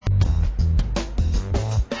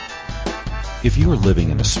If you are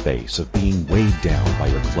living in a space of being weighed down by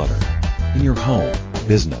your clutter, in your home,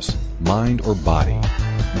 business, mind, or body,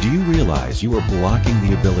 do you realize you are blocking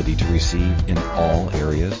the ability to receive in all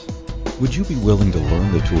areas? Would you be willing to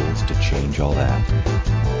learn the tools to change all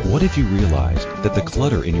that? What if you realized that the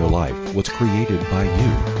clutter in your life was created by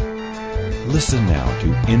you? Listen now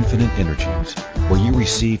to Infinite Energies, where you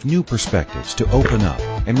receive new perspectives to open up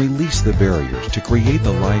and release the barriers to create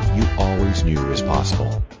the life you always knew is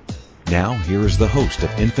possible. Now, here is the host of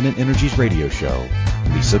Infinite Energies radio show,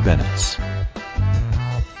 Lisa Bennett.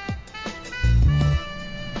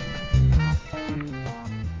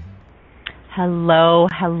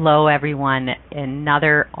 Hello everyone.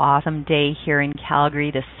 Another awesome day here in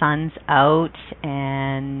Calgary. The sun's out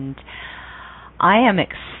and I am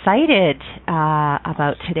excited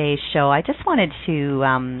about today's show. I just wanted to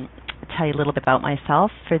tell you a little bit about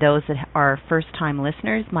myself. For those that are first-time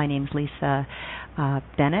listeners, my name's Lisa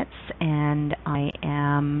Bennett, and I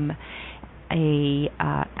am a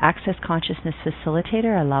access consciousness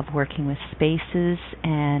facilitator. I love working with spaces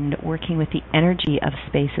and working with the energy of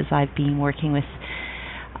spaces. I've been working with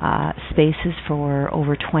spaces for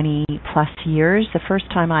over 20 plus years. The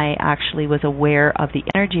first time I actually was aware of the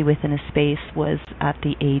energy within a space was at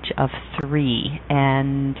the age of 3,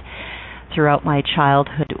 and throughout my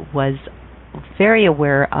childhood was very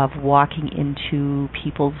aware of walking into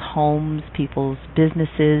people's homes, people's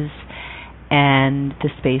businesses, and the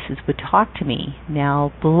spaces would talk to me.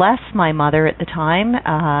 Now, bless my mother at the time.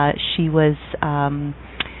 She was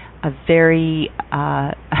a very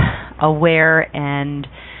aware and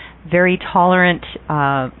very tolerant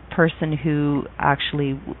person who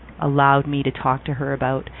actually allowed me to talk to her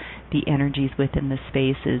about the energies within the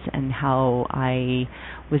spaces and how I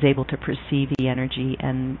was able to perceive the energy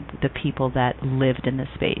and the people that lived in the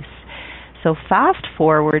space. So fast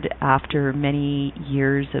forward, after many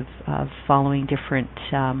years of following different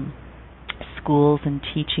schools and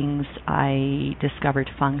teachings, I discovered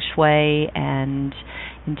feng shui and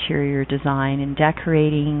interior design and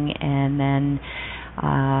decorating, and then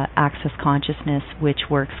access consciousness, which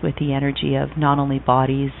works with the energy of not only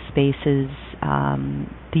bodies, spaces,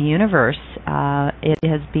 the universe. It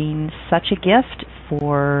has been such a gift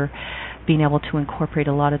for being able to incorporate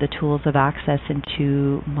a lot of the tools of access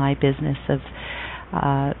into my business of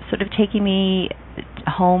sort of taking me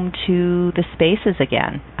home to the spaces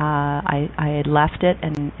again. I had left it,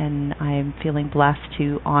 and I'm feeling blessed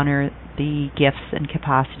to honor the gifts and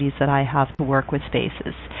capacities that I have to work with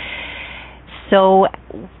spaces. So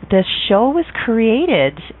the show was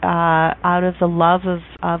created out of the love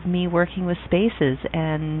of me working with spaces,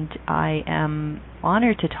 and I am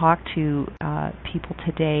honored to talk to people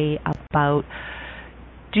today about,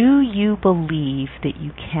 do you believe that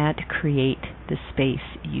you can't create the space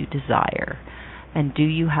you desire? And do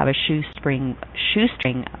you have a shoestring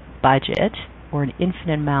budget or an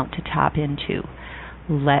infinite amount to tap into?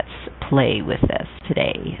 Let's play with this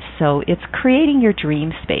today. So it's creating your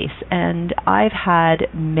dream space. And I've had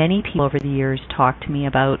many people over the years talk to me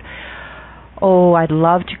about, oh, I'd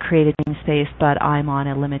love to create a dream space, but I'm on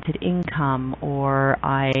a limited income, or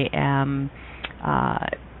I am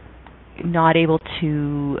not able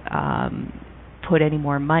to put any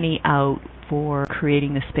more money out for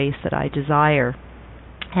creating the space that I desire.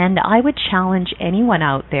 And I would challenge anyone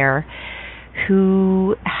out there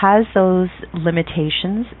who has those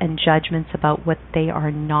limitations and judgments about what they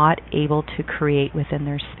are not able to create within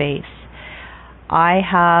their space. I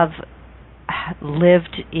have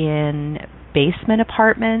lived in basement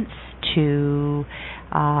apartments to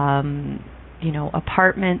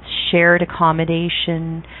apartments, shared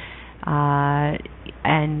accommodation,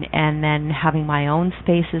 and then having my own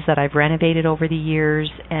spaces that I've renovated over the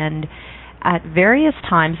years. And at various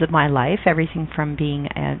times of my life, everything from being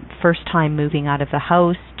a first time moving out of the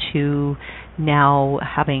house to now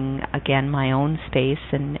having, again, my own space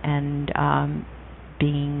and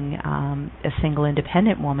being a single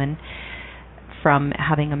independent woman, from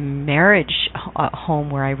having a marriage home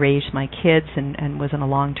where I raised my kids and was in a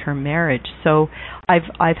long-term marriage. So I've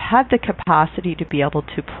had the capacity to be able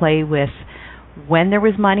to play with when there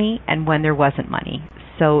was money and when there wasn't money.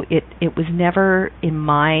 So it was never in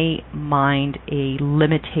my mind a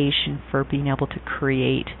limitation for being able to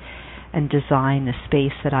create and design the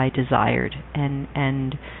space that I desired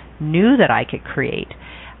and knew that I could create.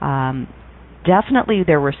 Definitely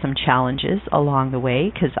there were some challenges along the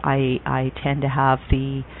way, because I tend to have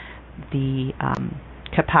the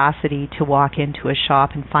capacity to walk into a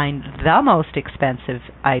shop and find the most expensive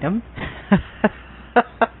item.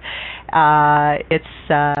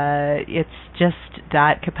 It's just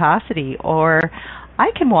that capacity. Or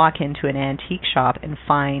I can walk into an antique shop and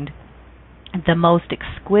find the most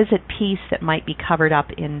exquisite piece that might be covered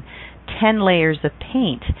up in 10 layers of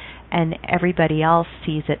paint, and everybody else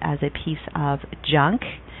sees it as a piece of junk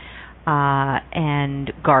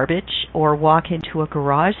and garbage, or walk into a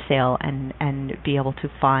garage sale and be able to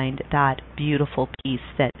find that beautiful piece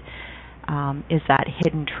that is that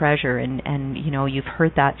hidden treasure. And you know, you've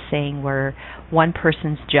heard that saying where one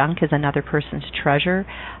person's junk is another person's treasure.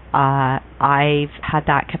 I've had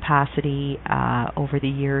that capacity over the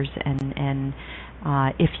years, and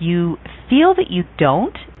if you feel that you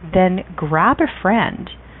don't, then grab a friend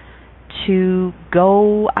to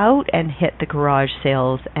go out and hit the garage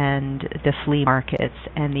sales and the flea markets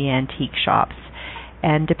and the antique shops.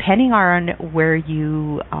 And depending on where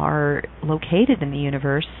you are located in the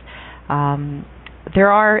universe,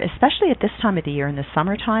 there are, especially at this time of the year in the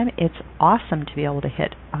summertime, it's awesome to be able to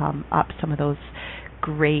hit up some of those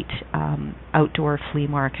great outdoor flea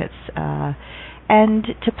markets and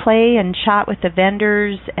to play and chat with the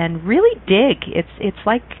vendors and really dig. It's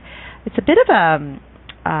a bit of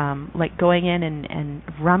like going in and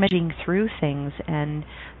rummaging through things, and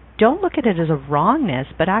don't look at it as a wrongness,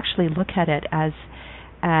 but actually look at it as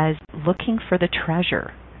looking for the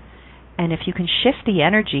treasure. And if you can shift the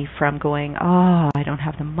energy from going, oh, I don't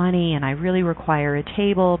have the money and I really require a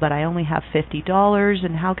table, but I only have $50,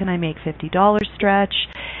 and how can I make $50 stretch?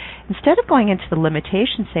 Instead of going into the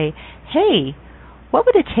limitation, say, hey, what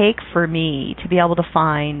would it take for me to be able to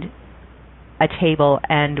find a table,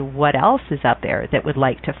 and what else is out there that would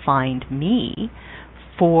like to find me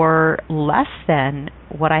for less than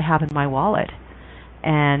what I have in my wallet?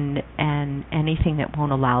 And anything that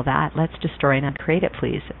won't allow that, let's destroy and uncreate it,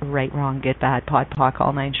 please. Right, wrong, good, bad, pod, poc,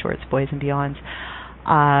 all nine shorts, boys and beyonds.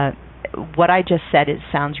 What I just said, it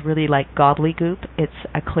sounds really like gobbledygook. It's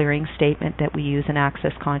a clearing statement that we use in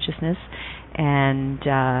Access Consciousness, and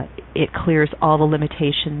it clears all the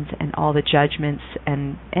limitations and all the judgments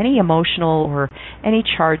and any emotional or any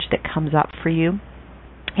charge that comes up for you.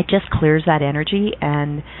 It just clears that energy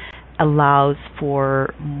and allows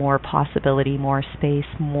for more possibility, more space,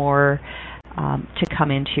 more to come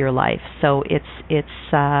into your life. So it's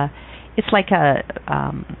like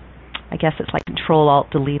I guess it's like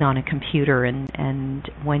Control-Alt-Delete on a computer, and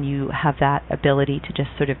when you have that ability to just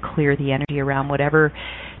sort of clear the energy around whatever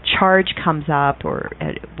charge comes up, or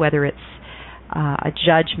whether it's a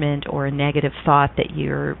judgment or a negative thought that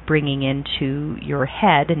you're bringing into your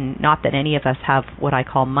head, and not that any of us have what I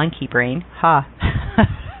call monkey brain,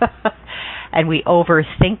 and we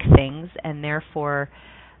overthink things, and therefore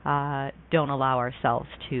don't allow ourselves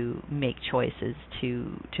to make choices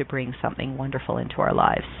to bring something wonderful into our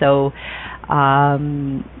lives. So,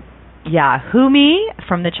 yeah, who me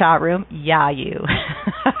from the chat room? Yeah, you.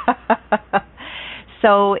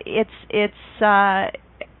 So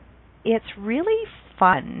it's really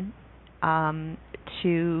fun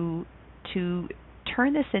to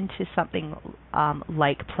turn this into something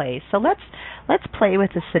like play. So let's play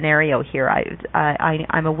with a scenario here.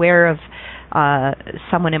 I'm aware of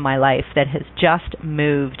someone in my life that has just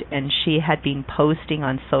moved, and she had been posting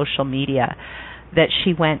on social media that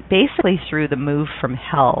she went basically through the move from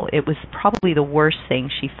hell. It was probably the worst thing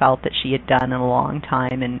she felt that she had done in a long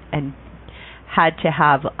time, and had to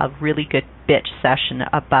have a really good bitch session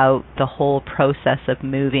about the whole process of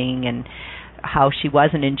moving and how she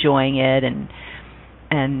wasn't enjoying it, and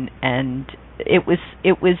it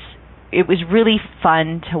was really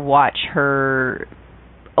fun to watch her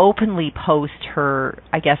openly post her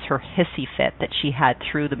hissy fit that she had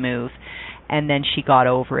through the move, and then she got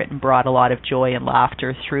over it and brought a lot of joy and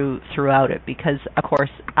laughter throughout it, because of course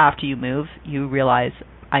after you move you realize,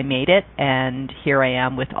 I made it, and here I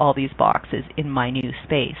am with all these boxes in my new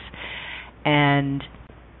space. And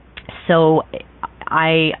so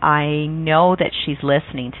I know that she's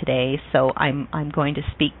listening today, so I'm going to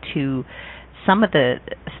speak to some of the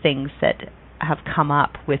things that have come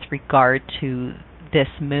up with regard to this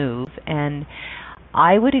move. And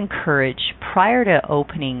I would encourage, prior to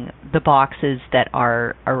opening the boxes that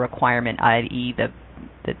are a requirement, i.e.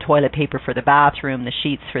 the toilet paper for the bathroom, the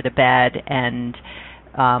sheets for the bed, and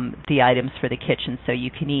the items for the kitchen so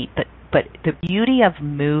you can eat. But the beauty of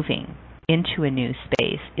moving into a new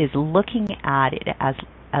space is looking at it as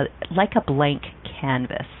like a blank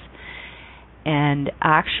canvas, and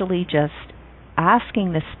actually just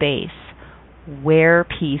asking the space where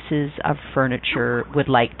pieces of furniture would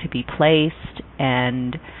like to be placed,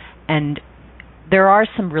 and there are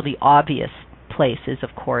some really obvious places,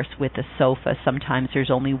 of course, with the sofa. Sometimes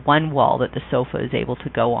there's only one wall that the sofa is able to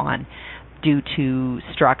go on due to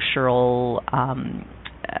structural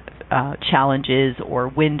challenges or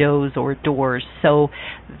windows or doors. So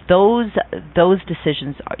those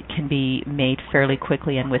decisions can be made fairly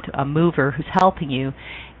quickly, and with a mover who's helping you,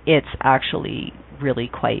 it's actually really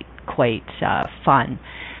quite fun.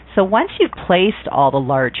 So once you've placed all the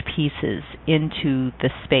large pieces into the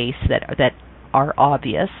space that are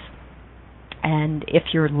obvious, and if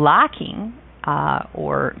you're lacking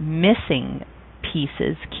or missing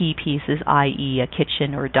pieces, key pieces, i.e. a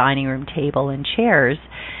kitchen or dining room table and chairs,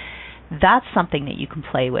 that's something that you can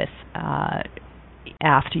play with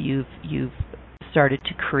after you've started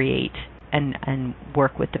to create and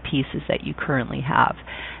work with the pieces that you currently have.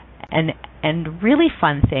 And really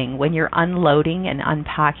fun thing when you're unloading and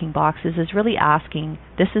unpacking boxes is really asking,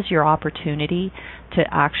 this is your opportunity to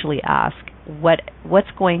actually ask, what's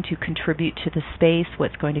going to contribute to the space,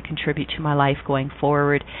 what's going to contribute to my life going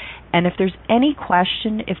forward. And if there's any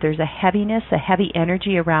question, if there's a heaviness, a heavy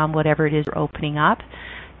energy around whatever it is you're opening up,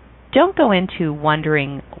 don't go into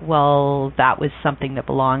wondering, well, that was something that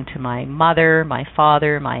belonged to my mother, my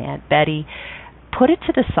father, my Aunt Betty. Put it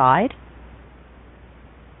to the side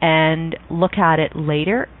and look at it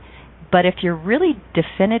later. But if you're really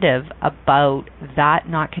definitive about that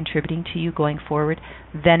not contributing to you going forward,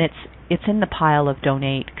 then it's in the pile of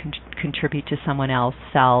donate, contribute to someone else,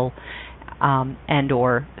 sell, and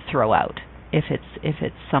or throw out. If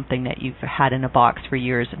it's something that you've had in a box for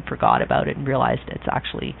years and forgot about it and realized it's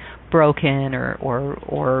actually broken,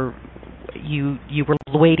 or you were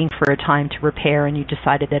waiting for a time to repair and you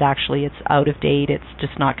decided that actually it's out of date, it's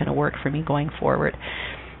just not going to work for me going forward.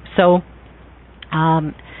 So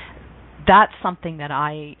that's something that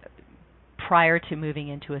prior to moving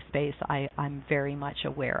into a space, I'm very much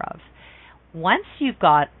aware of. Once you've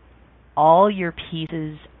got all your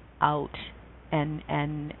pieces out,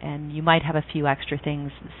 and you might have a few extra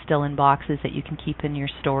things still in boxes that you can keep in your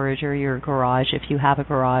storage or your garage if you have a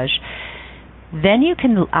garage, then you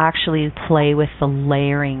can actually play with the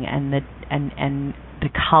layering and the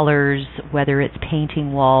colors, whether it's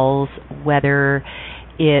painting walls, whether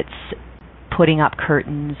it's putting up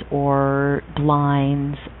curtains or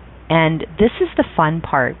blinds. And this is the fun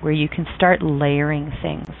part, where you can start layering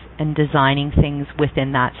things and designing things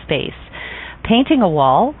within that space. Painting a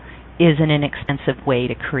wall is an inexpensive way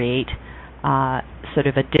to create sort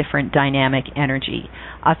of a different dynamic energy.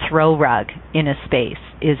 A throw rug in a space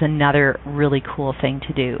is another really cool thing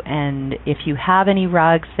to do. And if you have any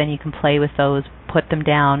rugs, then you can play with those, put them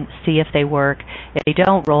down, see if they work. If they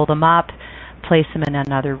don't, roll them up, place them in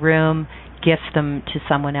another room, gift them to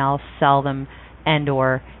someone else, sell them, and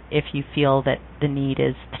or if you feel that the need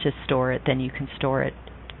is to store it, then you can store it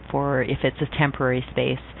for if it's a temporary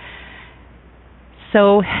space.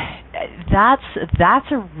 So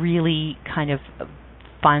that's a really kind of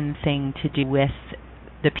fun thing to do with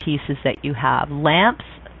the pieces that you have. Lamps,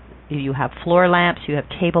 you have floor lamps, you have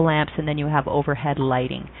table lamps, and then you have overhead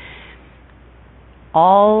lighting.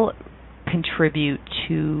 All contribute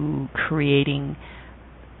to creating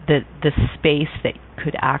the space that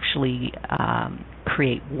could actually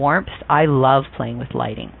create warmth. I love playing with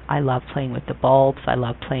lighting. I love playing with the bulbs. I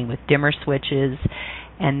love playing with dimmer switches,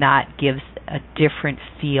 and that gives a different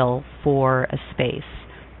feel for a space.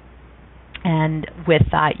 And with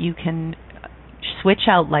that, you can switch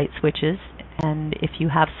out light switches, and if you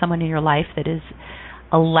have someone in your life that is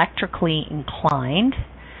electrically inclined,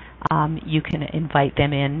 you can invite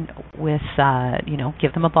them in with,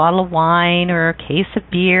 give them a bottle of wine or a case of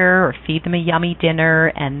beer or feed them a yummy dinner,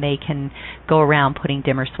 and they can go around putting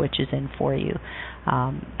dimmer switches in for you.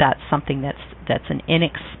 That's something that's an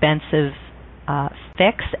inexpensive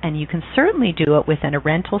fix, and you can certainly do it within a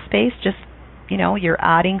rental space. Just, you're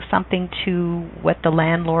adding something to what the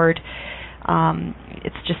landlord,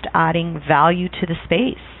 it's just adding value to the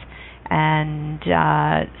space. And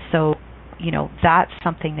so that's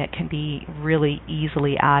something that can be really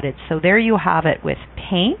easily added. So there you have it with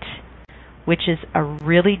paint, which is a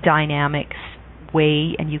really dynamic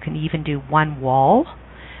way, and you can even do one wall.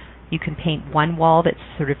 You can paint one wall that's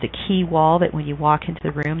sort of the key wall that when you walk into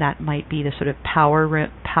the room, that might be the sort of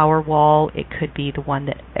power wall. It could be the one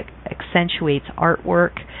that accentuates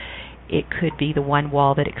artwork. It could be the one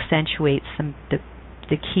wall that accentuates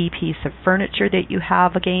the key piece of furniture that you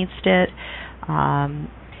have against it.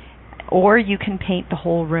 Or you can paint the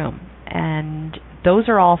whole room. And those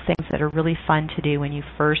are all things that are really fun to do when you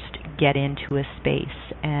first get into a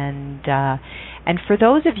space. And for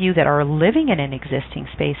those of you that are living in an existing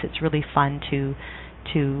space, it's really fun to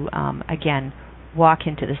again, walk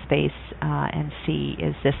into the space and see,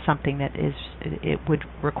 is this something that it would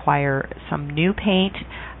require some new paint,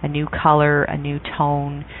 a new color, a new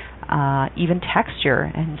tone, even texture.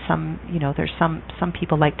 And there's some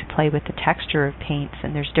people like to play with the texture of paints,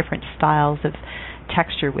 and there's different styles of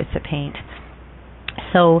texture with the paint.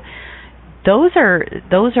 So those are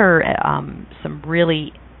some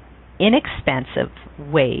really inexpensive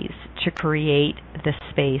ways to create the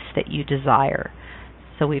space that you desire.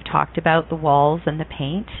 So we've talked about the walls and the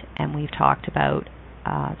paint, and we've talked about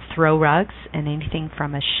throw rugs and anything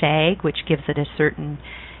from a shag, which gives it a certain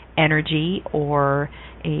energy, or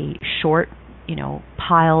a short,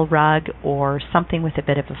 pile rug, or something with a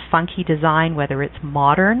bit of a funky design, whether it's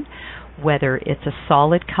modern, whether it's a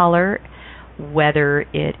solid color, whether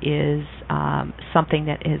it is something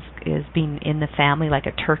that is being in the family, like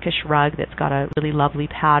a Turkish rug that's got a really lovely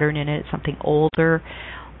pattern in it, something older.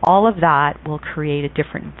 All of that will create a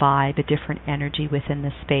different vibe, a different energy within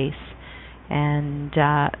the space. And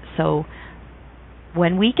so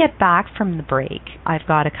when we get back from the break, I've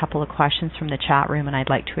got a couple of questions from the chat room, and I'd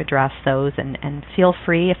like to address those. And feel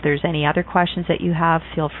free, if there's any other questions that you have,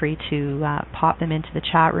 feel free to pop them into the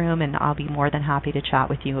chat room, and I'll be more than happy to chat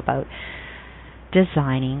with you about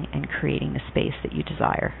designing and creating the space that you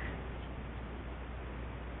desire.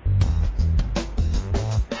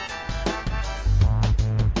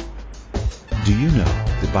 Do you know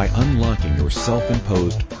that by unlocking your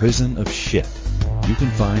self-imposed prison of shit, you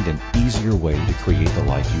can find an easier way to create the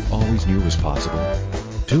life you always knew was possible?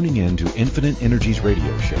 Tuning in to Infinite Energies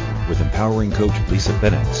radio show with empowering coach Lisa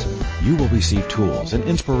Bennett, you will receive tools and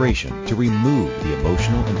inspiration to remove the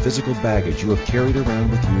emotional and physical baggage you have carried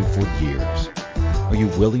around with you for years. Are you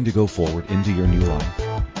willing to go forward into your new life?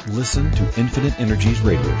 Listen to Infinite Energies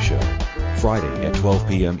radio show, Friday at 12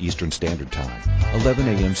 p.m. Eastern Standard Time, 11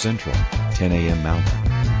 a.m. Central, 10 a.m.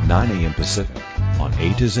 Mountain, 9 a.m. Pacific, on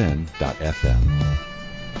A2Zen.fm.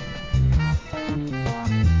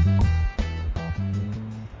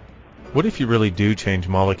 What if you really do change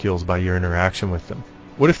molecules by your interaction with them?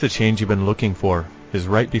 What if the change you've been looking for is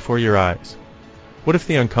right before your eyes? What if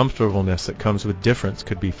the uncomfortableness that comes with difference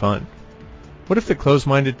could be fun? What if the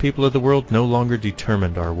closed-minded people of the world no longer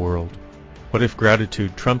determined our world? What if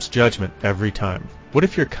gratitude trumps judgment every time? What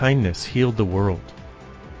if your kindness healed the world?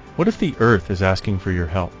 What if the earth is asking for your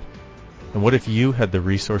help? And what if you had the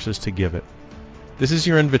resources to give it? This is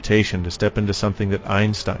your invitation to step into something that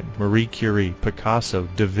Einstein, Marie Curie, Picasso,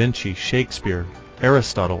 Da Vinci, Shakespeare,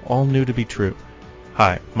 Aristotle all knew to be true.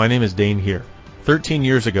 Hi, my name is Dane Here. 13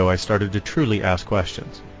 years ago, I started to truly ask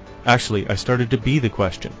questions. Actually, I started to be the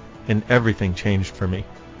question, and everything changed for me.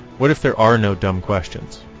 What if there are no dumb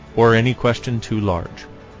questions, or any question too large?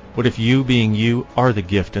 What if you being you are the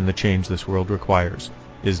gift and the change this world requires?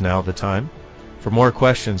 Is now the time? For more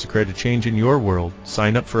questions to create a change in your world,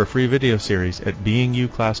 sign up for a free video series at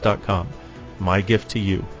beingyouclass.com. My gift to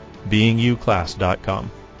you,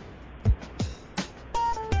 beingyouclass.com.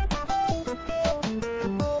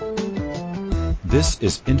 This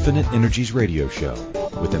is Infinite Energies radio show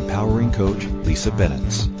with empowering coach Lisa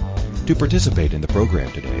Bennett. To participate in the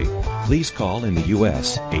program today, please call in the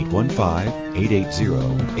U.S.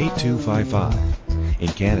 815-880-8255. In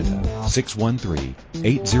Canada,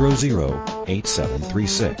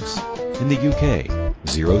 613-800-8736. In the UK,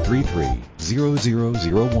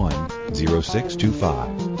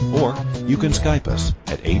 033-0001-0625. Or you can Skype us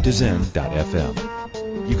at A2Zen.fm.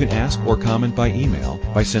 You can ask or comment by email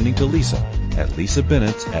by sending to Lisa at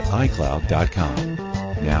lisabennett@icloud.com.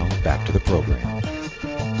 Now back to the program.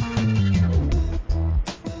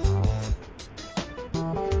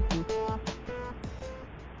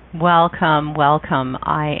 Welcome, welcome.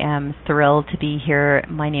 I am thrilled to be here.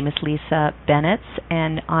 My name is Lisa Bennett,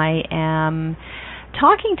 and I am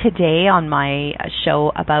talking today on my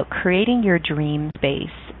show about creating your dream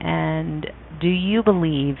space. And do you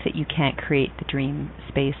believe that you can't create the dream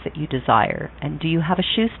space that you desire? And do you have a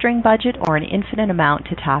shoestring budget or an infinite amount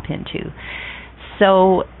to tap into?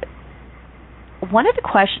 So one of the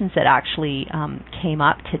questions that actually came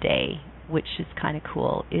up today, which is kind of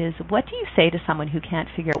cool, is what do you say to someone who can't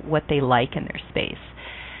figure out what they like in their space?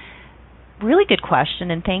 Really good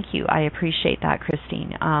question, and thank you. I appreciate that,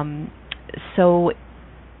 Christine. So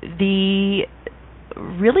the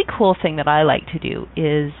really cool thing that I like to do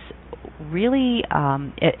is really,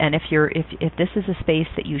 and if this is a space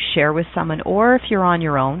that you share with someone, or if you're on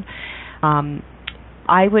your own,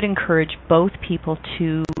 I would encourage both people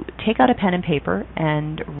to take out a pen and paper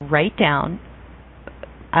and write down,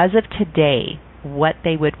 as of today, what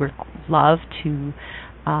they would love to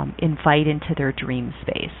invite into their dream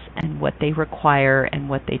space, and what they require and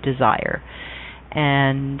what they desire.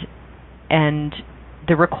 And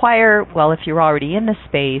the require, well, if you're already in the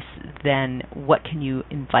space, then what can you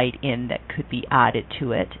invite in that could be added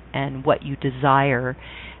to it? And what you desire,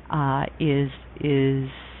 is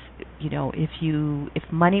if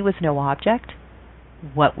money was no object,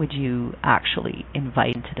 what would you actually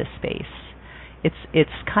invite into the space? It's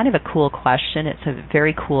kind of a cool question. It's a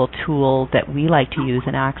very cool tool that we like to use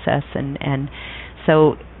in Access, and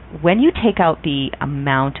so when you take out the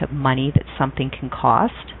amount of money that something can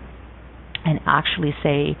cost, and actually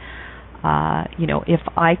say, if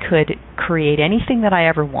I could create anything that I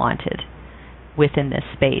ever wanted within this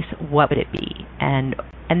space, what would it be? And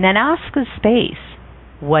then ask the space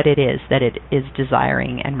what it is that it is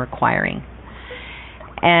desiring and requiring.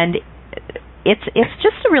 And it's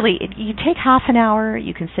just you take half an hour,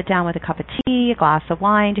 you can sit down with a cup of tea, a glass of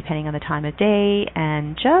wine, depending on the time of day,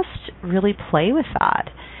 and just really play with that.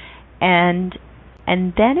 And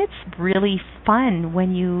then it's really fun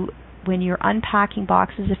when you're unpacking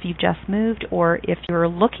boxes, if you've just moved, or if you're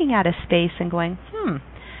looking at a space and going,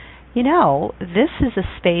 this is a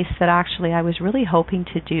space that actually I was really hoping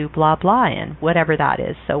to do blah blah in, whatever that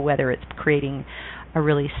is. So whether it's creating a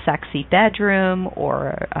really sexy bedroom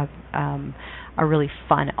or a really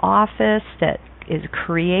fun office that is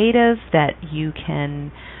creative, that you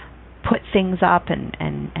can put things up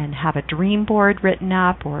and have a dream board written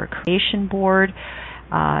up, or a creation board,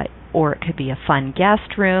 or it could be a fun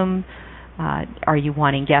guest room. Are you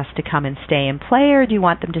wanting guests to come and stay and play, or do you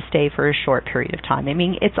want them to stay for a short period of time? I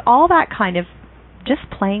mean, it's all that kind of just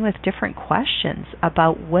playing with different questions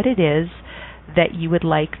about what it is that you would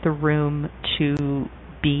like the room to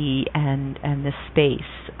be, and the space,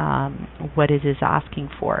 what it is asking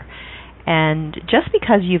for. And just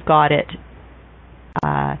because you've got it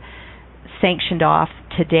sanctioned off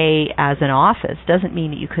today as an office doesn't mean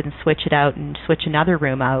that you couldn't switch it out and switch another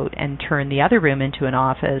room out and turn the other room into an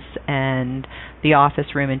office and the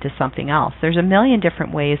office room into something else. There's a million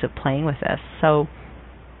different ways of playing with this. So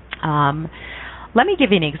let me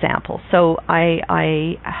give you an example. So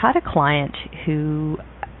I had a client who,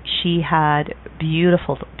 she had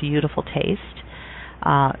beautiful taste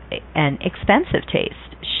and expensive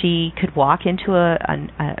taste. She could walk into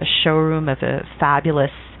a showroom of a fabulous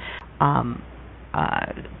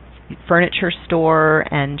furniture store,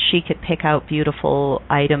 and she could pick out beautiful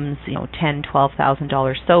items,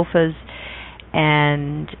 $10,000-$12,000 sofas,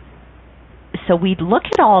 and so we'd look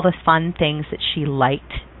at all the fun things that she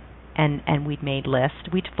liked, and we'd made lists.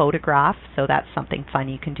 We'd photograph, so that's something fun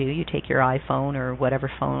you can do. You take your iPhone or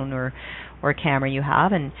whatever phone or camera you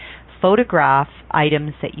have, and photograph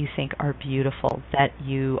items that you think are beautiful, that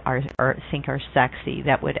you think are sexy,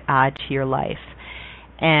 that would add to your life.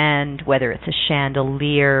 And whether it's a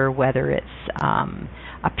chandelier, whether it's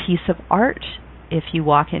a piece of art, if you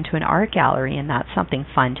walk into an art gallery, and that's something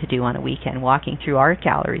fun to do on a weekend, walking through art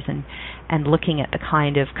galleries and looking at the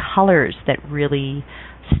kind of colors that really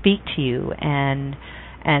speak to you, and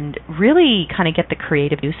really kind of get the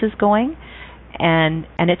creative uses going. And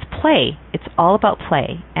it's play. It's all about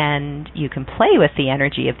play. And you can play with the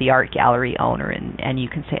energy of the art gallery owner, and you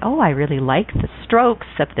can say, I really like the strokes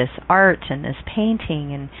of this art and this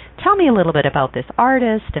painting, and tell me a little bit about this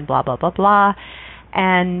artist, and blah, blah, blah, blah.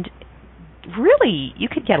 And really, you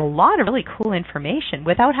could get a lot of really cool information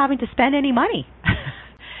without having to spend any money.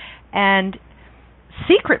 And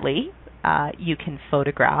secretly, you can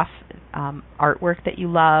photograph artwork that you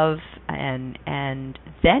love, and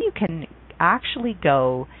then you can actually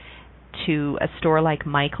go to a store like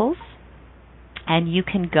Michael's, and you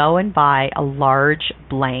can go and buy a large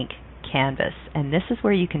blank canvas. And this is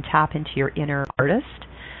where you can tap into your inner artist.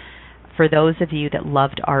 For those of you that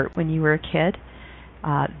loved art when you were a kid,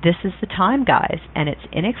 this is the time, guys, and it's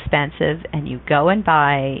inexpensive, and you go and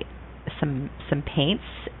buy some paints,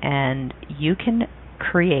 and you can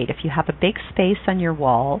create. If you have a big space on your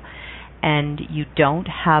wall and you don't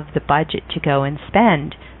have the budget to go and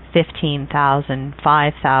spend $15,000,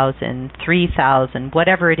 $5,000, $3,000,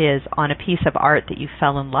 whatever it is, on a piece of art that you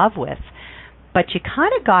fell in love with, but you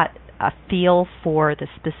kind of got a feel for the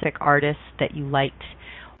specific artist that you liked,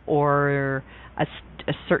 or a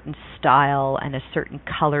certain style and a certain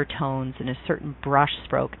color tones and a certain brush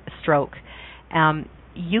stroke,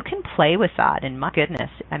 you can play with that. And my goodness,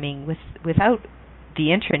 I mean, without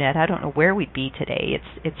the internet, I don't know where we'd be today.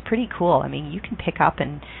 It's pretty cool. I mean, you can pick up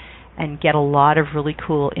and get a lot of really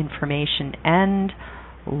cool information and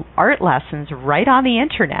art lessons right on the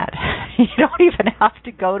internet. You don't even have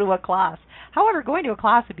to go to a class. However, going to a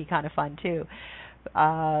class would be kind of fun too.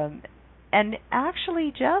 And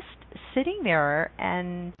actually just sitting there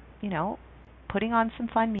and, putting on some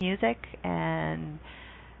fun music and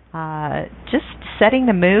just setting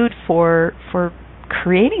the mood for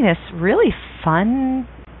creating this really fun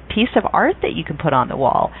piece of art that you can put on the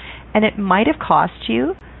wall. And it might have cost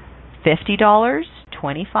you $50,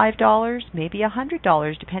 $25, maybe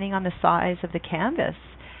 $100, depending on the size of the canvas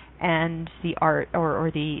and the art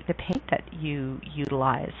or the paint that you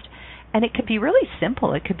utilized. And it could be really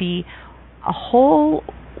simple. It could be a whole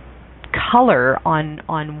color on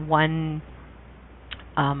one,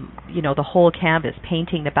 the whole canvas,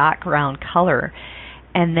 painting the background color,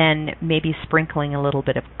 and then maybe sprinkling a little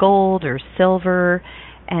bit of gold or silver,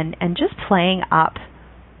 and just playing up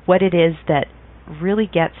what it is that really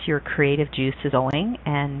gets your creative juices going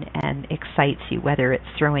and excites you, whether it's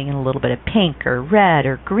throwing in a little bit of pink or red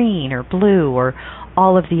or green or blue or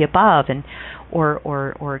all of the above, and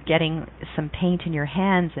or getting some paint in your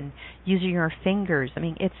hands and using your fingers. I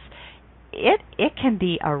mean, it can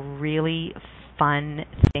be a really fun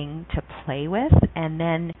thing to play with, and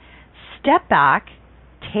then step back,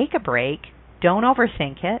 take a break, don't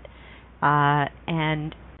overthink it,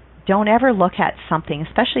 and don't ever look at something,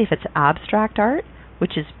 especially if it's abstract art,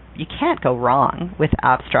 which is, you can't go wrong with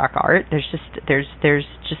abstract art. There's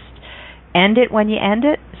just end it when you end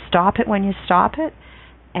it, stop it when you stop it,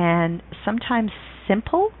 and sometimes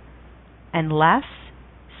simple and less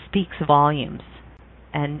speaks volumes.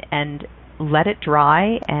 And let it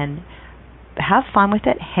dry and have fun with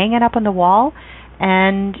it, hang it up on the wall.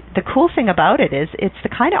 And the cool thing about it is it's the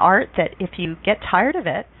kind of art that if you get tired of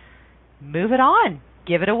it, move it on,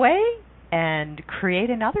 give it away, and create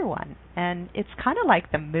another one. And it's kind of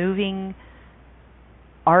like the moving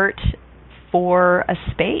art for a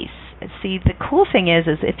space. See, the cool thing is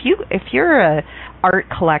if you're a art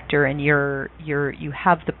collector and you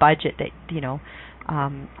have the budget that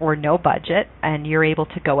or no budget, and you're able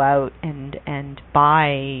to go out and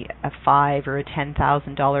buy a $5,000 or a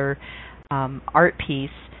 $10,000 art piece,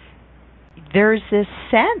 there's this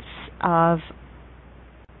sense of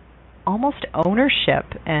almost ownership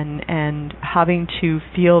and having to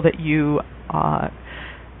feel that you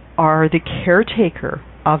are the caretaker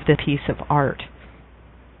of the piece of art.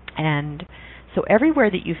 And so everywhere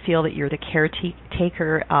that you feel that you're the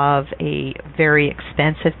caretaker of a very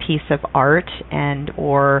expensive piece of art and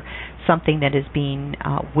or something that is being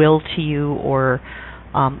willed to you or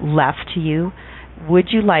left to you, would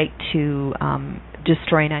you like to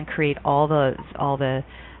destroy and uncreate all the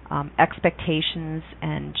expectations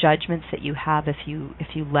and judgments that you have if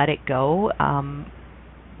you let it go?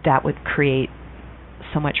 That would create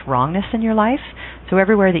so much wrongness in your life. So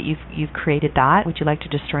everywhere that you've created that, would you like to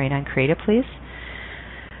destroy and uncreate it, please?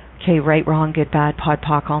 Okay, right, wrong, good, bad, pod,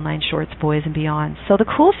 poc, all nine shorts, boys and beyond. So the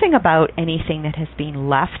cool thing about anything that has been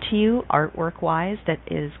left to you, artwork-wise, that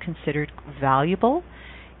is considered valuable,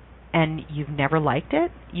 and you've never liked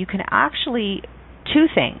it, you can actually, two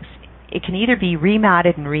things. It can either be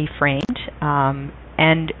rematted and reframed,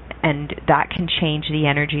 and that can change the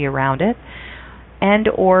energy around it, and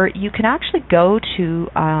or you can actually go to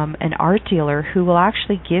an art dealer who will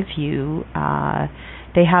actually give you,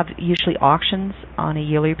 they have usually auctions on a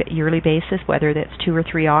yearly basis, whether that's 2 or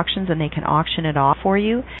 3 auctions, and they can auction it off for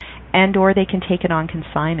you, and or they can take it on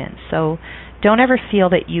consignment. So don't ever feel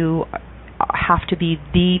that you have to be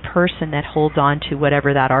the person that holds on to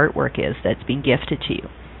whatever that artwork is that's been gifted to you.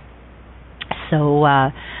 So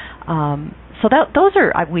those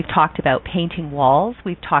are, we've talked about painting walls,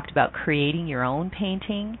 we've talked about creating your own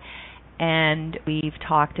painting, and we've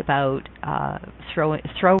talked about throw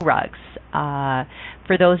rugs.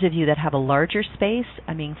 For those of you that have a larger space,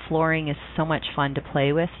 I mean, flooring is so much fun to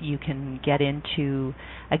play with. You can get into,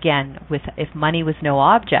 again, if money was no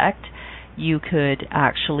object, you could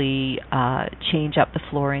actually change up the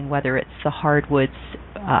flooring, whether it's the hardwoods,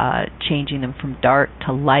 changing them from dark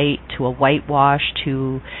to light to a whitewash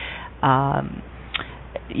to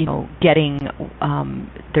getting,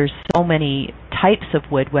 there's so many types of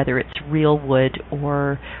wood, whether it's real wood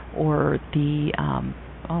or the,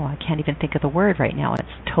 I can't even think of the word right now.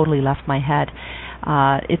 It's totally left my head.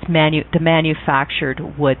 It's the manufactured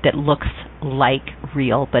wood that looks like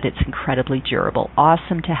real, but it's incredibly durable.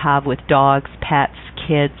 Awesome to have with dogs, pets,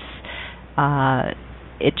 kids.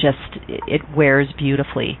 It wears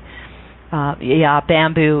beautifully.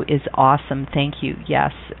 Bamboo is awesome. Thank you.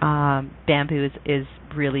 Yes, bamboo is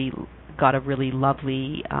really got a really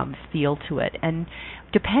lovely feel to it. And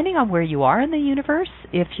depending on where you are in the universe,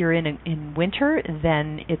 if you're in winter,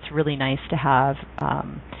 then it's really nice to have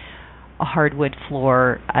a hardwood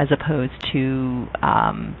floor as opposed to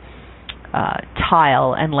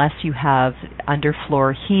tile, unless you have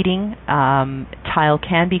underfloor heating. Tile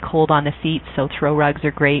can be cold on the feet, so throw rugs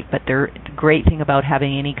are great, but the great thing about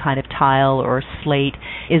having any kind of tile or slate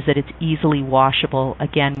is that it's easily washable.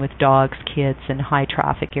 Again, with dogs, kids, and high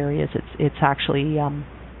traffic areas, it's actually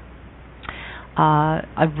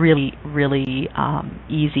a really, really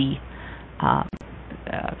easy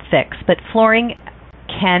fix. But flooring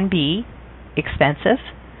can be expensive.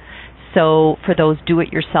 So for those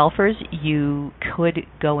do-it-yourselfers, you could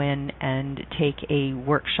go in and take a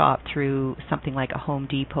workshop through something like a Home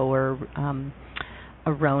Depot or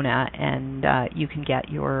a Rona, and you can get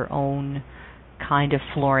your own kind of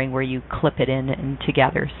flooring where you clip it in and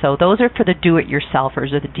together. So those are for the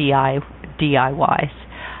do-it-yourselfers or the DIYs.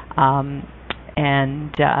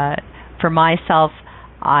 And for myself,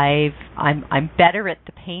 I'm better at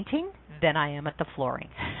the painting than I am at the flooring.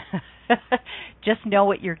 Just know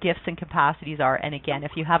what your gifts and capacities are. And again,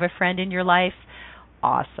 if you have a friend in your life,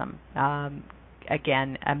 awesome.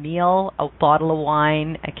 Again, a meal, a bottle of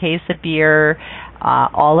wine, a case of beer,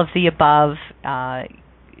 all of the above,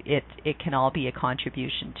 it can all be a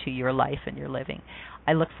contribution to your life and your living.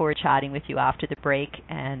 I look forward to chatting with you after the break,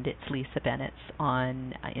 and it's Lisa Bennett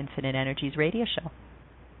on Infinite Energies radio show.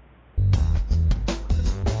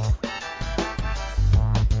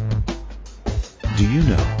 Do you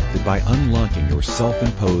know that by unlocking your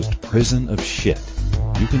self-imposed prison of shit,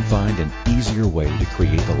 you can find an easier way to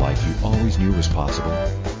create the life you always knew was possible?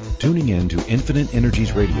 Tuning in to Infinite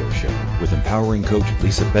Energies radio show with empowering coach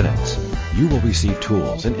Lisa Bennett, you will receive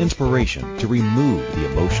tools and inspiration to remove the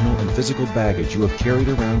emotional and physical baggage you have carried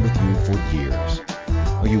around with you for years.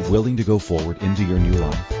 Are you willing to go forward into your new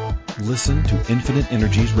life? Listen to Infinite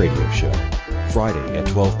Energies radio show, Friday at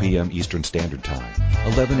 12 p.m. Eastern Standard Time,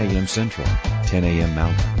 11 a.m. Central, 10 a.m.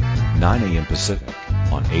 Mountain, 9 a.m. Pacific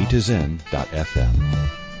on A2Zen.fm.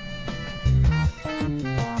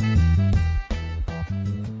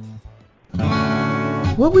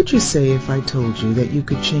 What would you say if I told you that you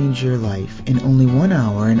could change your life in only 1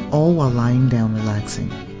 hour and all while lying down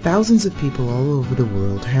relaxing? Thousands of people all over the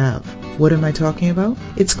world have. What am I talking about?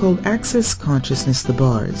 It's called Access Consciousness, the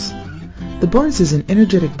bars. The bars is an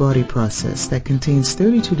energetic body process that contains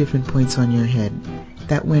 32 different points on your head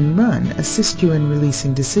that when run assist you in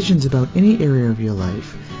releasing decisions about any area of your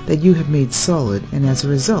life that you have made solid and as a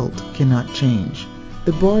result cannot change.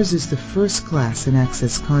 The bars is the first class in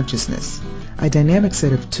Access Consciousness, a dynamic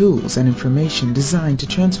set of tools and information designed to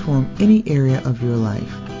transform any area of your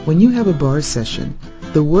life. When you have a bars session,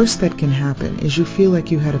 the worst that can happen is you feel like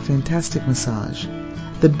you had a fantastic massage.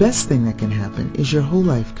 The best thing that can happen is your whole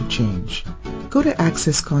life could change. Go to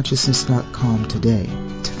accessconsciousness.com today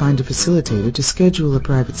to find a facilitator to schedule a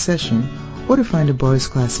private session or to find a bars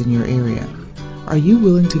class in your area. Are you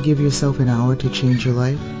willing to give yourself an hour to change your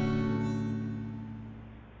life?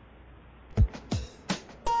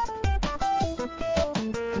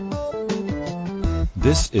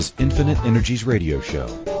 This is Infinite Energies radio show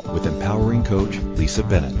with empowering coach Lisa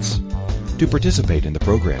Bennett. To participate in the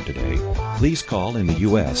program today, please call in the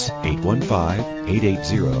U.S.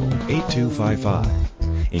 815-880-8255.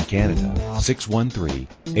 In Canada,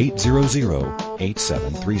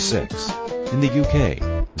 613-800-8736. In the UK,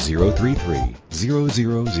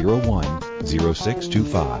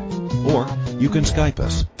 033-0001-0625. Or you can Skype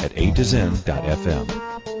us at A2Zen.fm.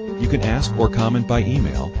 You can ask or comment by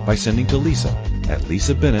email by sending to Lisa at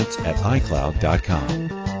lisabennett@icloud.com.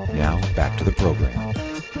 Now, back to the program.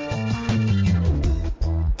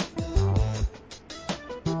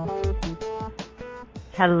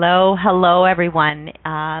 Hello everyone.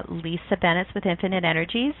 Lisa Bennett with Infinite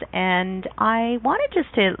Energies, and I wanted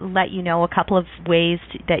just to let you know a couple of ways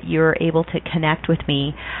that you're able to connect with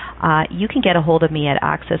me. You can get a hold of me at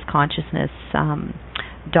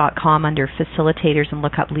accessconsciousness.com under facilitators and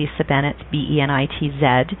look up Lisa Bennett,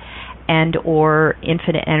 BENITZ, and or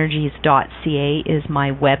infiniteenergies.ca is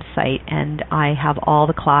my website, and I have all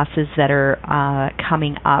the classes that are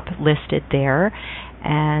coming up listed there.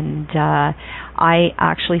 And I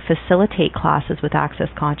actually facilitate classes with Access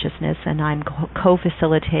Consciousness, and I'm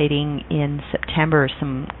co-facilitating in September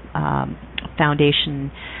some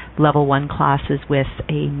Foundation Level 1 classes with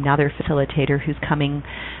another facilitator who's coming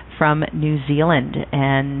from New Zealand,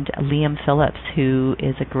 and Liam Phillips, who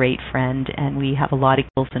is a great friend, and we have a lot of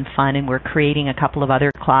goals and fun, and we're creating a couple of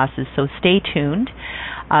other classes, so stay tuned.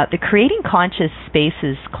 The Creating Conscious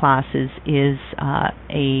Spaces classes is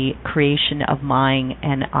a creation of mine,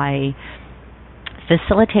 and I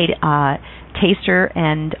facilitate a taster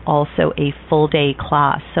and also a full day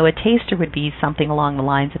class. So a taster would be something along the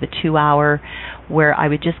lines of a 2-hour where I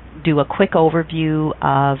would just do a quick overview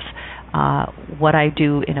of what I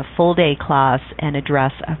do in a full day class and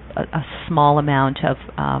address a small amount of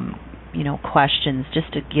questions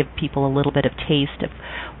just to give people a little bit of taste of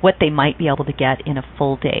what they might be able to get in a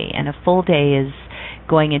full day. And a full day is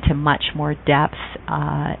going into much more depth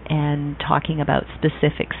and talking about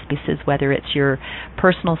specific spaces, whether it's your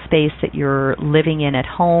personal space that you're living in at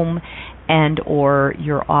home and or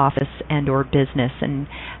your office and or business, and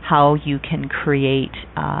how you can create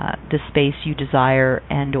the space you desire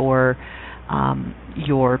and or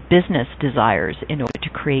your business desires in order to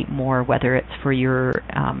create more, whether it's for your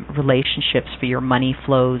relationships, for your money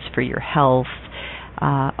flows, for your health,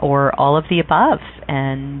 or all of the above.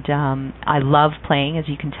 And I love playing, as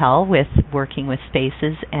you can tell, with working with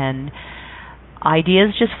spaces, and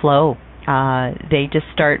ideas just flow. They just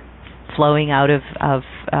start flowing out of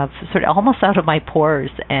sort of almost out of my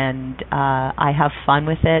pores, and I have fun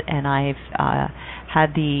with it, and I've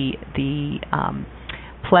had the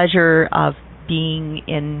pleasure of being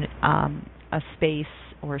in a space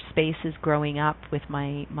or spaces growing up with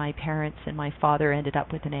my parents, and my father ended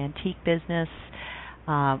up with an antique business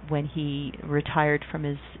when he retired from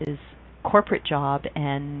his corporate job,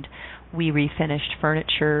 and we refinished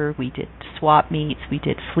furniture, we did swap meets, we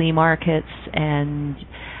did flea markets, and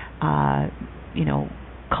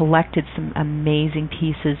collected some amazing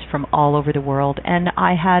pieces from all over the world. And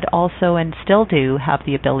I had also, and still do, have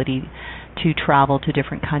the ability to travel to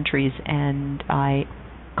different countries, and I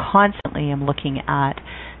constantly am looking at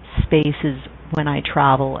spaces when I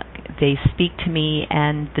travel. They speak to me,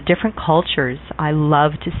 and the different cultures. I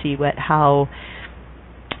love to see how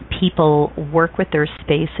people work with their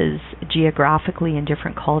spaces geographically in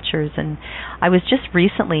different cultures. And I was just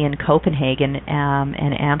recently in Copenhagen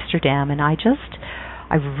and Amsterdam, and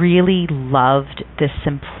I really loved the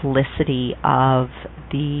simplicity of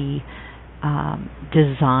the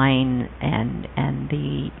design and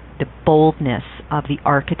the boldness of the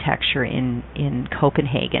architecture in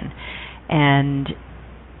Copenhagen. And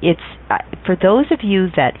it's for those of you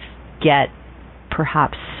that get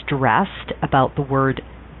perhaps stressed about the word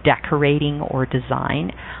decorating or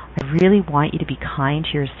design, I really want you to be kind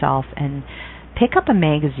to yourself and pick up a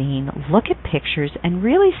magazine, look at pictures, and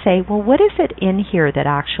really say, well, what is it in here that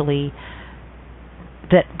actually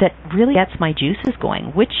that really gets my juices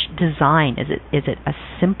going? Which design is it? Is it a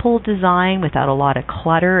simple design without a lot of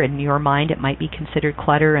clutter? In your mind, it might be considered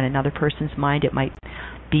clutter. In another person's mind, it might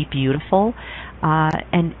be beautiful.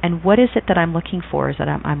 And what is it that I'm looking for? Is that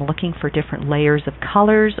I'm looking for different layers of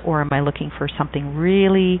colors, or am I looking for something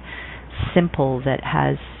really simple that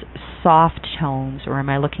has soft tones, or am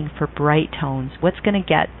I looking for bright tones? What's going to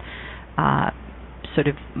get sort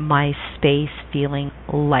of my space feeling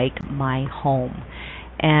like my home?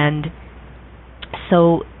 And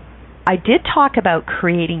so I did talk about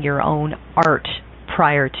creating your own art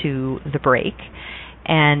prior to the break,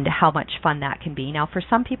 and how much fun that can be. Now, for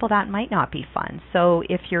some people that might not be fun. So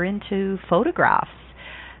if you're into photographs,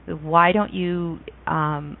 why don't you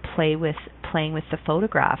playing with the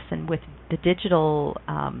photographs? And with the digital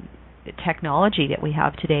technology that we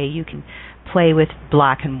have today, you can play with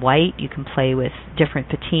black and white, you can play with different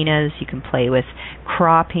patinas, you can play with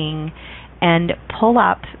cropping, and pull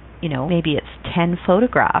up, maybe it's 10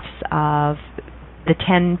 photographs of the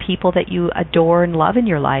 10 people that you adore and love in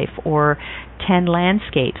your life, or 10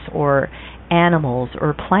 landscapes or animals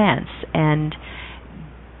or plants, and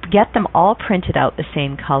get them all printed out the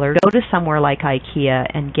same color. Go to somewhere like IKEA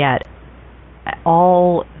and get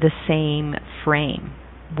all the same frame,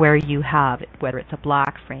 where you have, whether it's a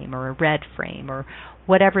black frame or a red frame or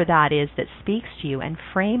whatever that is that speaks to you, and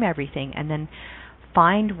frame everything, and then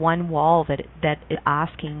find one wall that is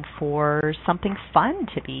asking for something fun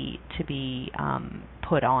to be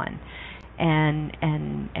put on, and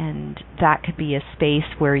that could be a space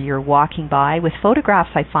where you're walking by. With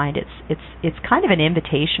photographs, I find it's kind of an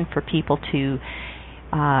invitation for people to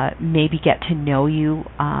maybe get to know you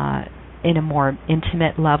in a more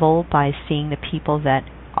intimate level by seeing the people that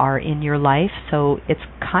are in your life. So it's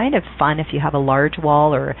kind of fun if you have a large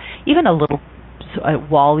wall, or even a little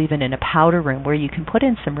wall, even in a powder room, where you can put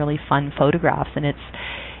in some really fun photographs. And it's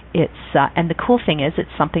and the cool thing is, it's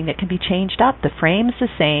something that can be changed up. The frame's the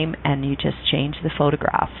same, and you just change the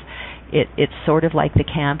photograph. It's sort of like the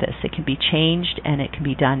canvas. It can be changed, and it can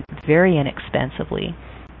be done very inexpensively.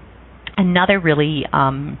 Another really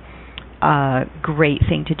great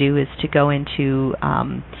thing to do is to go into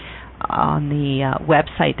on the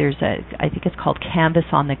website. I think it's called Canvas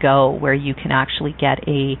on the Go, where you can actually get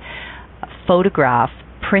a photograph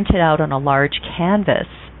printed out on a large canvas,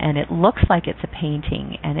 and it looks like it's a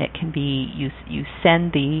painting, and it can be, you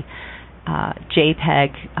send the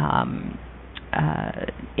JPEG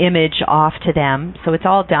image off to them, so it's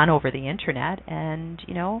all done over the internet, and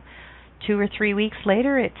 2 or 3 weeks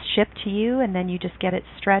later it's shipped to you, and then you just get it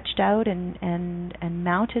stretched out and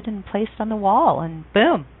mounted and placed on the wall, and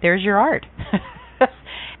boom, there's your art.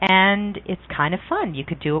 And it's kind of fun. You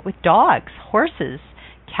could do it with dogs, horses,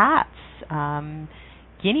 cats,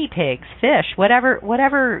 guinea pigs, fish,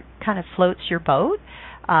 whatever kind of floats your boat.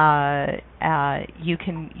 You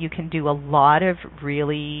can do a lot of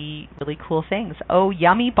really cool things. Oh,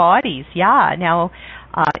 yummy bodies. Yeah. Now,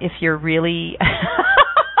 if you're really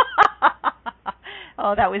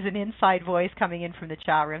oh, that was an inside voice coming in from the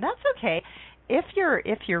chat room. That's okay. If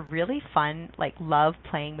you're really fun, like love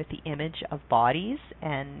playing with the image of bodies,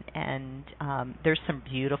 and there's some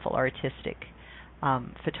beautiful artistic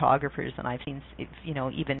photographers, and I've seen,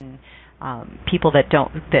 even people that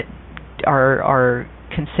are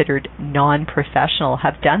considered non-professional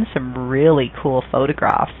have done some really cool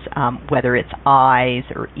photographs, whether it's eyes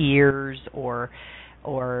or ears or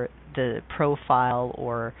the profile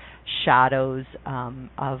or shadows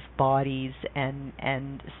of bodies,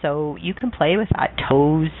 and so you can play with that.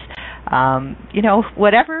 Toes,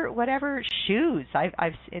 whatever shoes.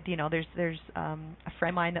 I've there's a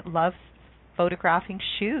friend of mine that loves photographing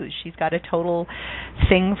shoes. She's got a total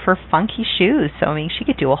thing for funky shoes. So I mean, she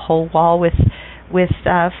could do a whole wall with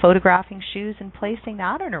photographing shoes and placing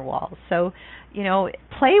that on her wall. So,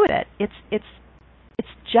 play with it. It's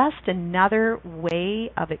just another way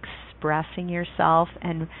of expressing yourself.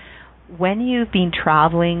 And when you've been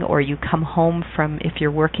traveling, or you come home from, if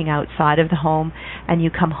you're working outside of the home and you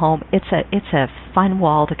come home, it's a fun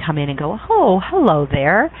wall to come in and go, oh, hello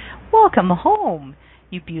there, welcome home,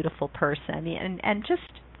 you beautiful person. I mean, and just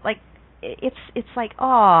like it's like,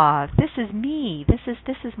 oh, this is me. This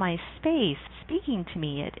is my space speaking to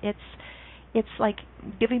me. It's like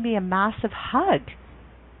giving me a massive hug.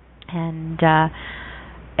 And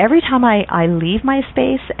every time I leave my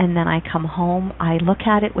space and then I come home, I look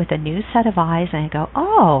at it with a new set of eyes and I go,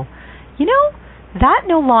 oh, that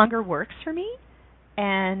no longer works for me,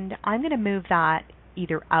 and I'm going to move that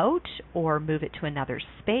either out or move it to another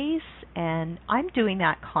space. And I'm doing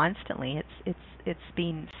that constantly. It's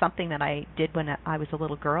been something that I did when I was a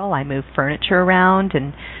little girl. I moved furniture around,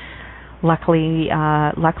 and luckily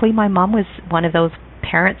my mom was one of those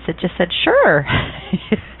parents that just said, sure,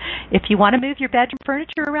 if you want to move your bedroom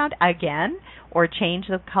furniture around again or change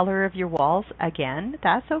the color of your walls again,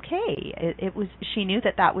 that's okay. She knew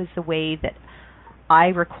that was the way that I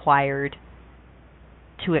required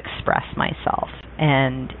to express myself,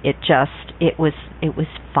 and it was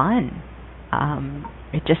fun.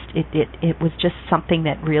 It was just something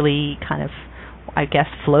that really kind of, I guess,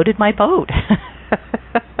 floated my boat.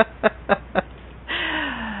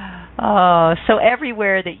 Oh, so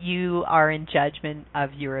everywhere that you are in judgment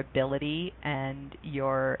of your ability and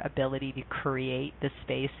your ability to create the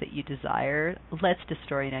space that you desire, let's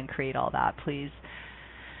destroy and uncreate all that, please.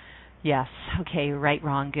 Yes. Okay. Right,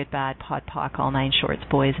 wrong, good, bad, pod, poc, all nine shorts,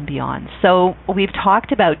 boys and beyond. So we've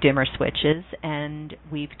talked about dimmer switches, and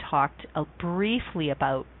we've talked briefly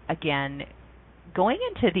about, again, going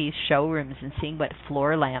into these showrooms and seeing what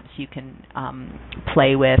floor lamps you can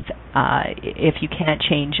play with. If you can't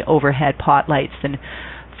change overhead pot lights, then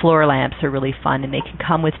floor lamps are really fun, and they can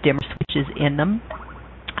come with dimmer switches in them.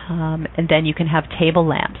 And then you can have table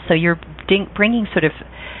lamps. So you're bringing sort of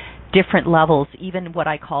different levels, even what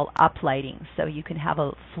I call uplighting. So you can have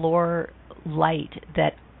a floor light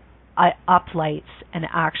that uplights an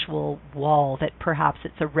actual wall, that perhaps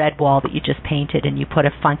it's a red wall that you just painted and you put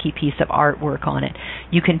a funky piece of artwork on it.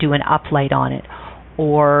 You can do an uplight on it.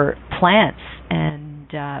 Or plants, and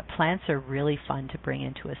plants are really fun to bring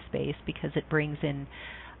into a space because it brings in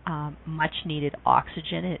much needed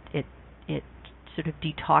oxygen. It sort of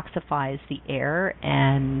detoxifies the air,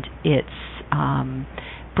 and it's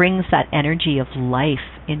brings that energy of life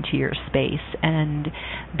into your space. And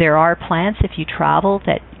there are plants, if you travel,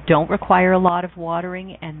 that don't require a lot of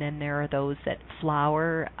watering, and then there are those that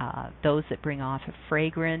flower, those that bring off a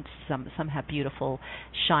fragrance. Some have beautiful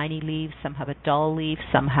shiny leaves, some have a dull leaf,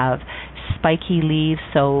 some have spiky leaves.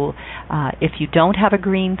 So if you don't have a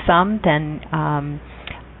green thumb, then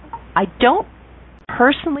I don't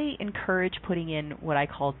personally encourage putting in what I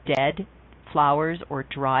call dead flowers or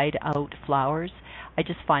dried out flowers. I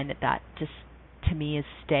just find that just, to me, is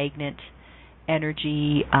stagnant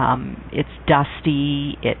energy. It's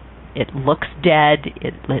dusty. It looks dead.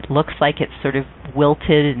 It looks like it's sort of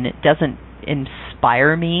wilted, and it doesn't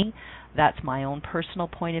inspire me. That's my own personal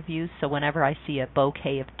point of view. So whenever I see a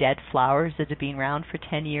bouquet of dead flowers that have been around for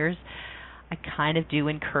 10 years, I kind of do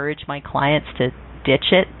encourage my clients to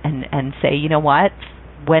ditch it and say, you know what?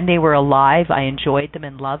 When they were alive, I enjoyed them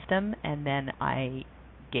and loved them, and then I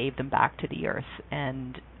gave them back to the earth.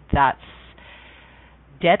 And that's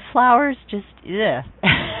dead flowers, just ugh.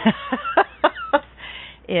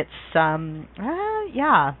 it's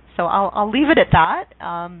yeah. So I'll leave it at that.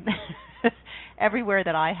 Everywhere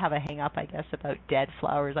that I have a hang up, I guess, about dead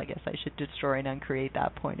flowers, I guess I should destroy and uncreate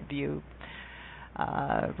that point of view.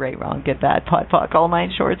 Right, wrong, good, bad, pot, pock, all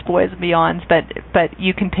nine shorts, boys and beyonds. But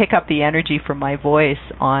you can pick up the energy from my voice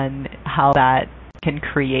on how that can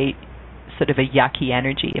create sort of a yucky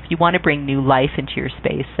energy. If you want to bring new life into your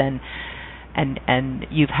space, then and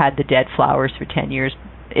you've had the dead flowers for 10 years,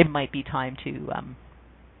 it might be time to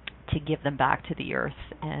give them back to the earth.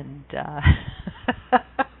 And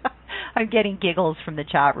I'm getting giggles from the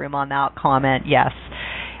chat room on that comment. Yes.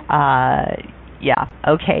 Yeah.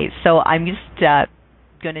 Okay. So I'm just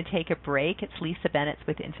going to take a break. It's Lisa Bennett's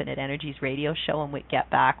with Infinite Energies radio show, and when we get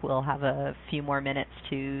back, we'll have a few more minutes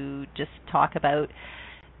to just talk about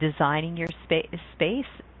designing your space.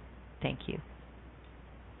 Thank you.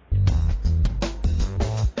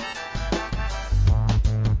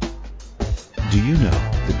 Do you know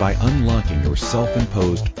that by unlocking your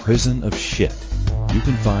self-imposed prison of shit, you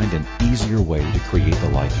can find an easier way to create the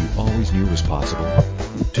life you always knew was possible?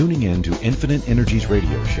 Tuning in to Infinite Energies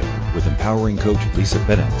radio show with empowering coach Lisa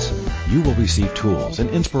Bennett, you will receive tools and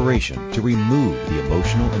inspiration to remove the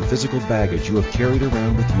emotional and physical baggage you have carried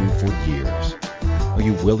around with you for years. Are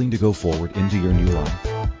you willing to go forward into your new life?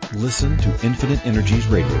 Listen to Infinite Energies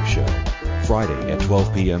radio show, Friday at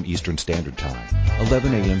 12 p.m. Eastern Standard Time,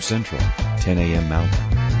 11 a.m. Central, 10 a.m.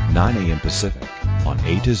 Mountain, 9 a.m. Pacific, on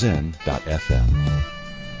A2Zen.fm.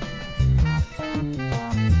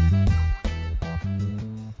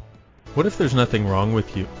 What if there's nothing wrong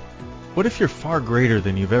with you? What if you're far greater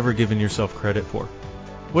than you've ever given yourself credit for?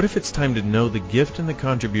 What if it's time to know the gift and the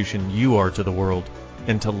contribution you are to the world,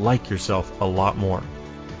 and to like yourself a lot more?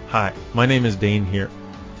 Hi, my name is Dane here.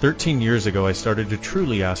 13 years ago, I started to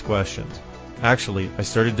truly ask questions. Actually, I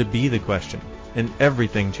started to be the question, and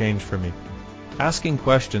everything changed for me. Asking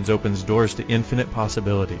questions opens doors to infinite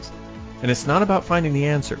possibilities. And it's not about finding the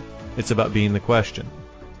answer, it's about being the question.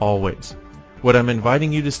 Always. What I'm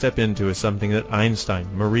inviting you to step into is something that Einstein,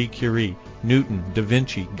 Marie Curie, Newton, Da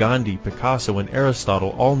Vinci, Gandhi, Picasso, and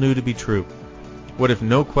Aristotle all knew to be true. What if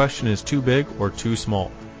no question is too big or too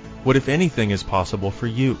small? What if anything is possible for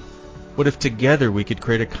you? What if together we could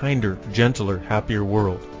create a kinder, gentler, happier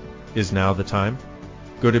world? Is now the time?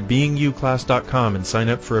 Go to beingyouclass.com and sign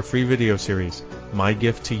up for a free video series, My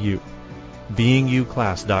Gift to You.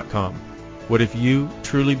 beingyouclass.com. What if you,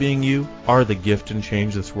 truly being you, are the gift and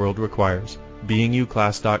change this world requires?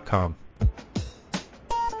 beingyouclass.com.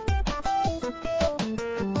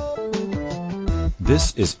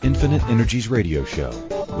 This is Infinite Energies radio show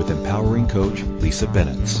with empowering coach Lisa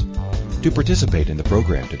Bennett. To participate in the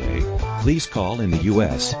program today, please call in the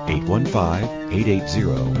U.S.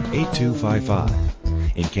 815-880-8255.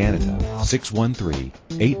 In Canada,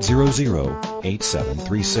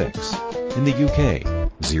 613-800-8736. In the UK,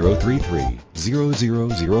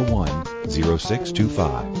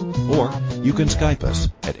 033-0001-0625. Or you can Skype us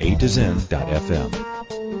at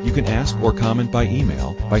A2Zen.fm. You can ask or comment by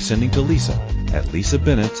email by sending to Lisa at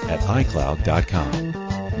lisabennett@icloud.com.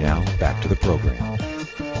 Now, back to the program.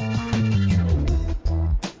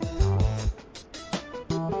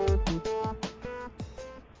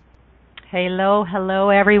 Hello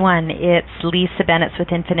everyone. It's Lisa Bennett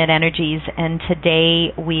with Infinite Energies, and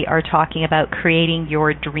today we are talking about creating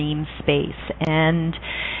your dream space. And,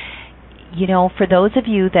 you know, for those of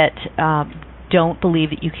you that don't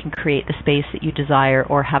believe that you can create the space that you desire,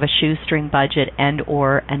 or have a shoestring budget and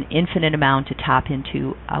or an infinite amount to tap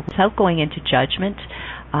into without going into judgment,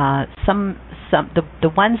 the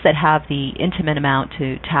ones that have the intimate amount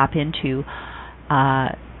to tap into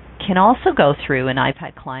can also go through, and I've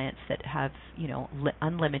had clients that have, you know,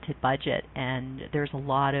 unlimited budget, and there's a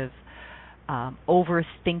lot of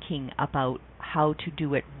overthinking about how to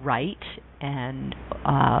do it right, and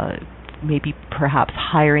maybe perhaps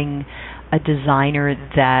hiring a designer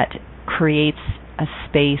that creates a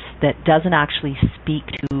space that doesn't actually speak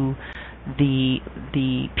to the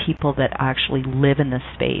people that actually live in the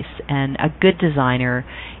space. And a good designer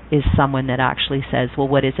is someone that actually says, well,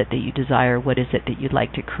 what is it that you desire? What is it that you'd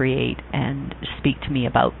like to create? And speak to me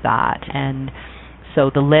about that. And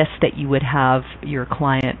so the list that you would have your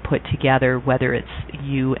client put together, whether it's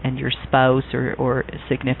you and your spouse or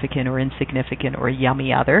significant or insignificant or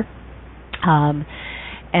yummy other,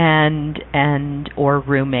 and or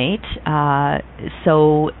roommate.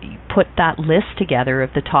 So put that list together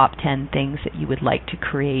of the top 10 things that you would like to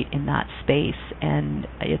create in that space, and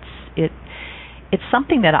it's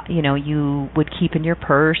something that, you know, you would keep in your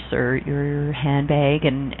purse or your handbag,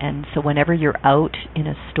 and so whenever you're out in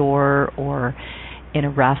a store or in a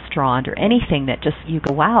restaurant or anything that just you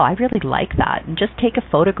go, wow, I really like that, and just take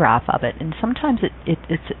a photograph of it. And sometimes it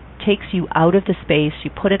takes you out of the space, you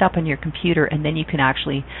put it up on your computer, and then you can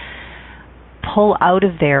actually pull out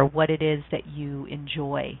of there what it is that you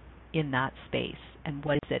enjoy in that space, and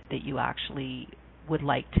what is it that you actually would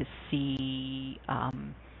like to see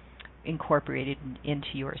incorporated into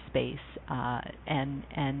your space,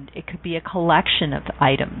 and it could be a collection of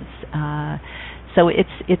items. So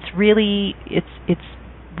it's really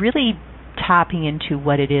tapping into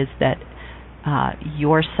what it is that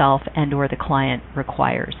yourself and or the client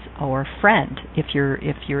requires, or friend, if you're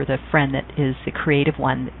the friend that is the creative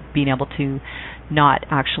one, being able to not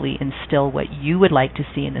actually instill what you would like to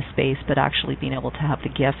see in the space, but actually being able to have the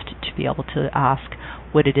gift to be able to ask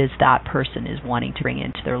what it is that person is wanting to bring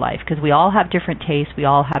into their life. Because we all have different tastes, we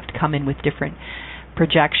all have to come in with different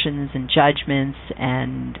projections and judgments,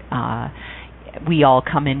 and we all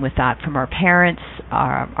come in with that from our parents,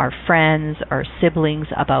 our friends, our siblings,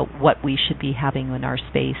 about what we should be having in our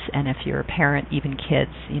space. And if you're a parent, even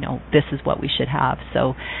kids, this is what we should have.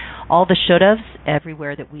 So all the should-haves,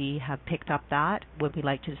 everywhere that we have picked up that, would we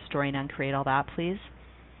like to destroy and uncreate all that, please?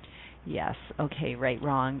 Yes. Okay, right,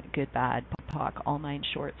 wrong, good, bad, POC, all nine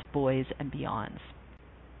shorts, boys, and beyonds.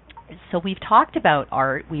 So we've talked about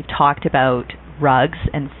art, we've talked about rugs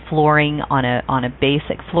and flooring on a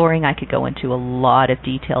basic flooring. I could go into a lot of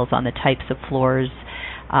details on the types of floors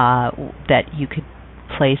that you could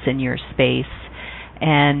place in your space.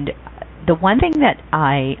 And the one thing that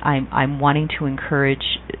I'm wanting to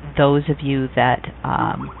encourage those of you that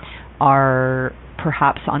are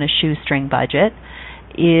perhaps on a shoestring budget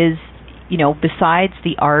is, besides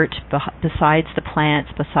the art, besides the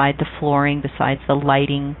plants, besides the flooring, besides the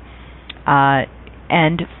lighting,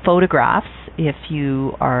 and photographs, if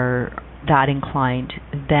you are that inclined,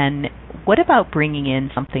 then what about bringing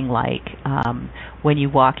in something like when you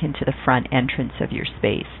walk into the front entrance of your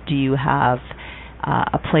space? Do you have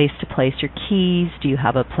a place to place your keys? Do you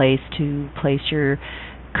have a place to place your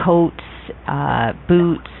coats,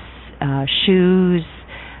 boots, shoes,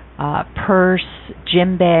 purse,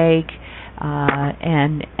 gym bag,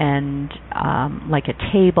 and like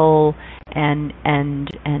a table and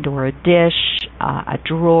or a dish, a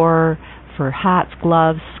drawer for hats,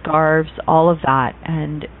 gloves, scarves, all of that.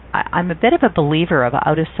 And I'm a bit of a believer of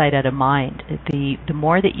out of sight, out of mind. The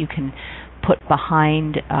more that you can put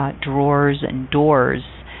behind drawers and doors,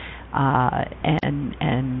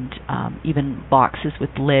 and even boxes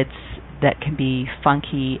with lids that can be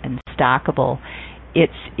funky and stackable, it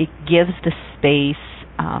gives the space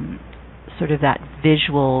sort of that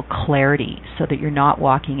visual clarity, so that you're not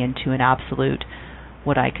walking into an absolute,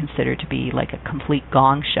 what I consider to be like a complete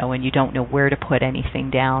gong show, and you don't know where to put anything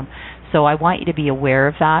down. So I want you to be aware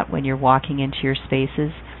of that when you're walking into your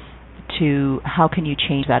spaces, to how can you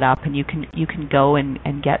change that up. And you can go and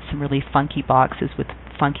get some really funky boxes with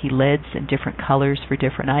funky lids and different colors for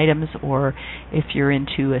different items, or if you're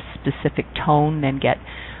into a specific tone, then get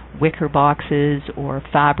wicker boxes or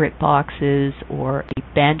fabric boxes or a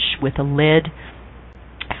bench with a lid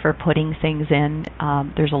for putting things in.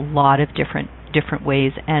 There's a lot of different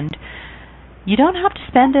ways, and you don't have to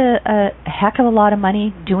spend a heck of a lot of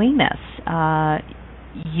money doing this.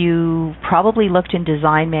 You probably looked in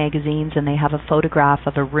design magazines, and they have a photograph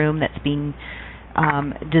of a room that's being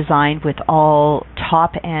designed with all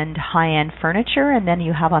top-end, high-end furniture, and then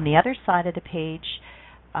you have on the other side of the page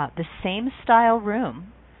the same style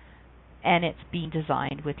room, and it's being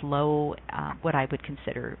designed with low, what I would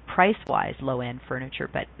consider price-wise low-end furniture.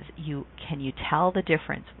 But can you tell the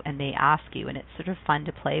difference? And they ask you, and it's sort of fun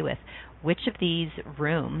to play with, which of these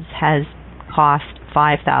rooms has cost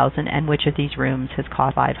 $5,000 and which of these rooms has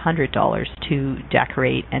cost $500 to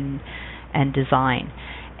decorate and design.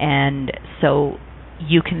 And so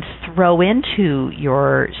you can throw into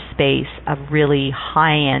your space a really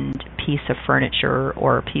high-end piece of furniture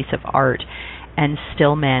or a piece of art, and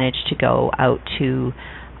still manage to go out to,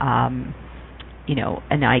 an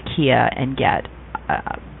IKEA and get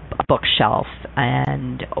a bookshelf,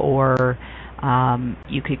 or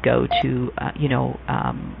you could go to,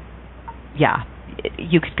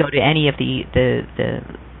 you could go to any of the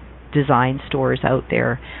design stores out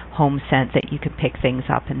there, HomeSense, that you could pick things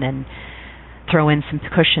up and then throw in some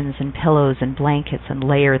cushions and pillows and blankets and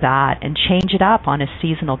layer that and change it up on a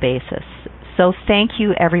seasonal basis. So thank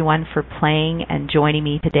you, everyone, for playing and joining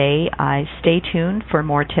me today. Stay tuned for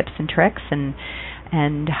more tips and tricks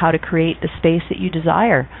and how to create the space that you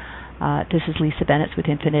desire. This is Lisa Bennett with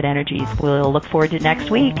Infinite Energies. We'll look forward to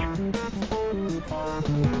next week.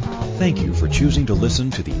 Thank you for choosing to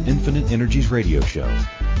listen to the Infinite Energies radio show.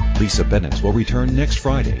 Lisa Bennett will return next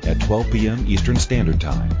Friday at 12 p.m. Eastern Standard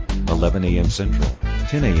Time, 11 a.m. Central,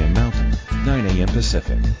 10 a.m. Mountain, 9 a.m.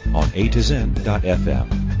 Pacific on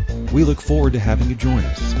A2Zen.fm. We look forward to having you join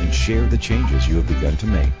us and share the changes you have begun to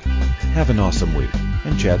make. Have an awesome week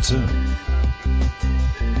and chat soon.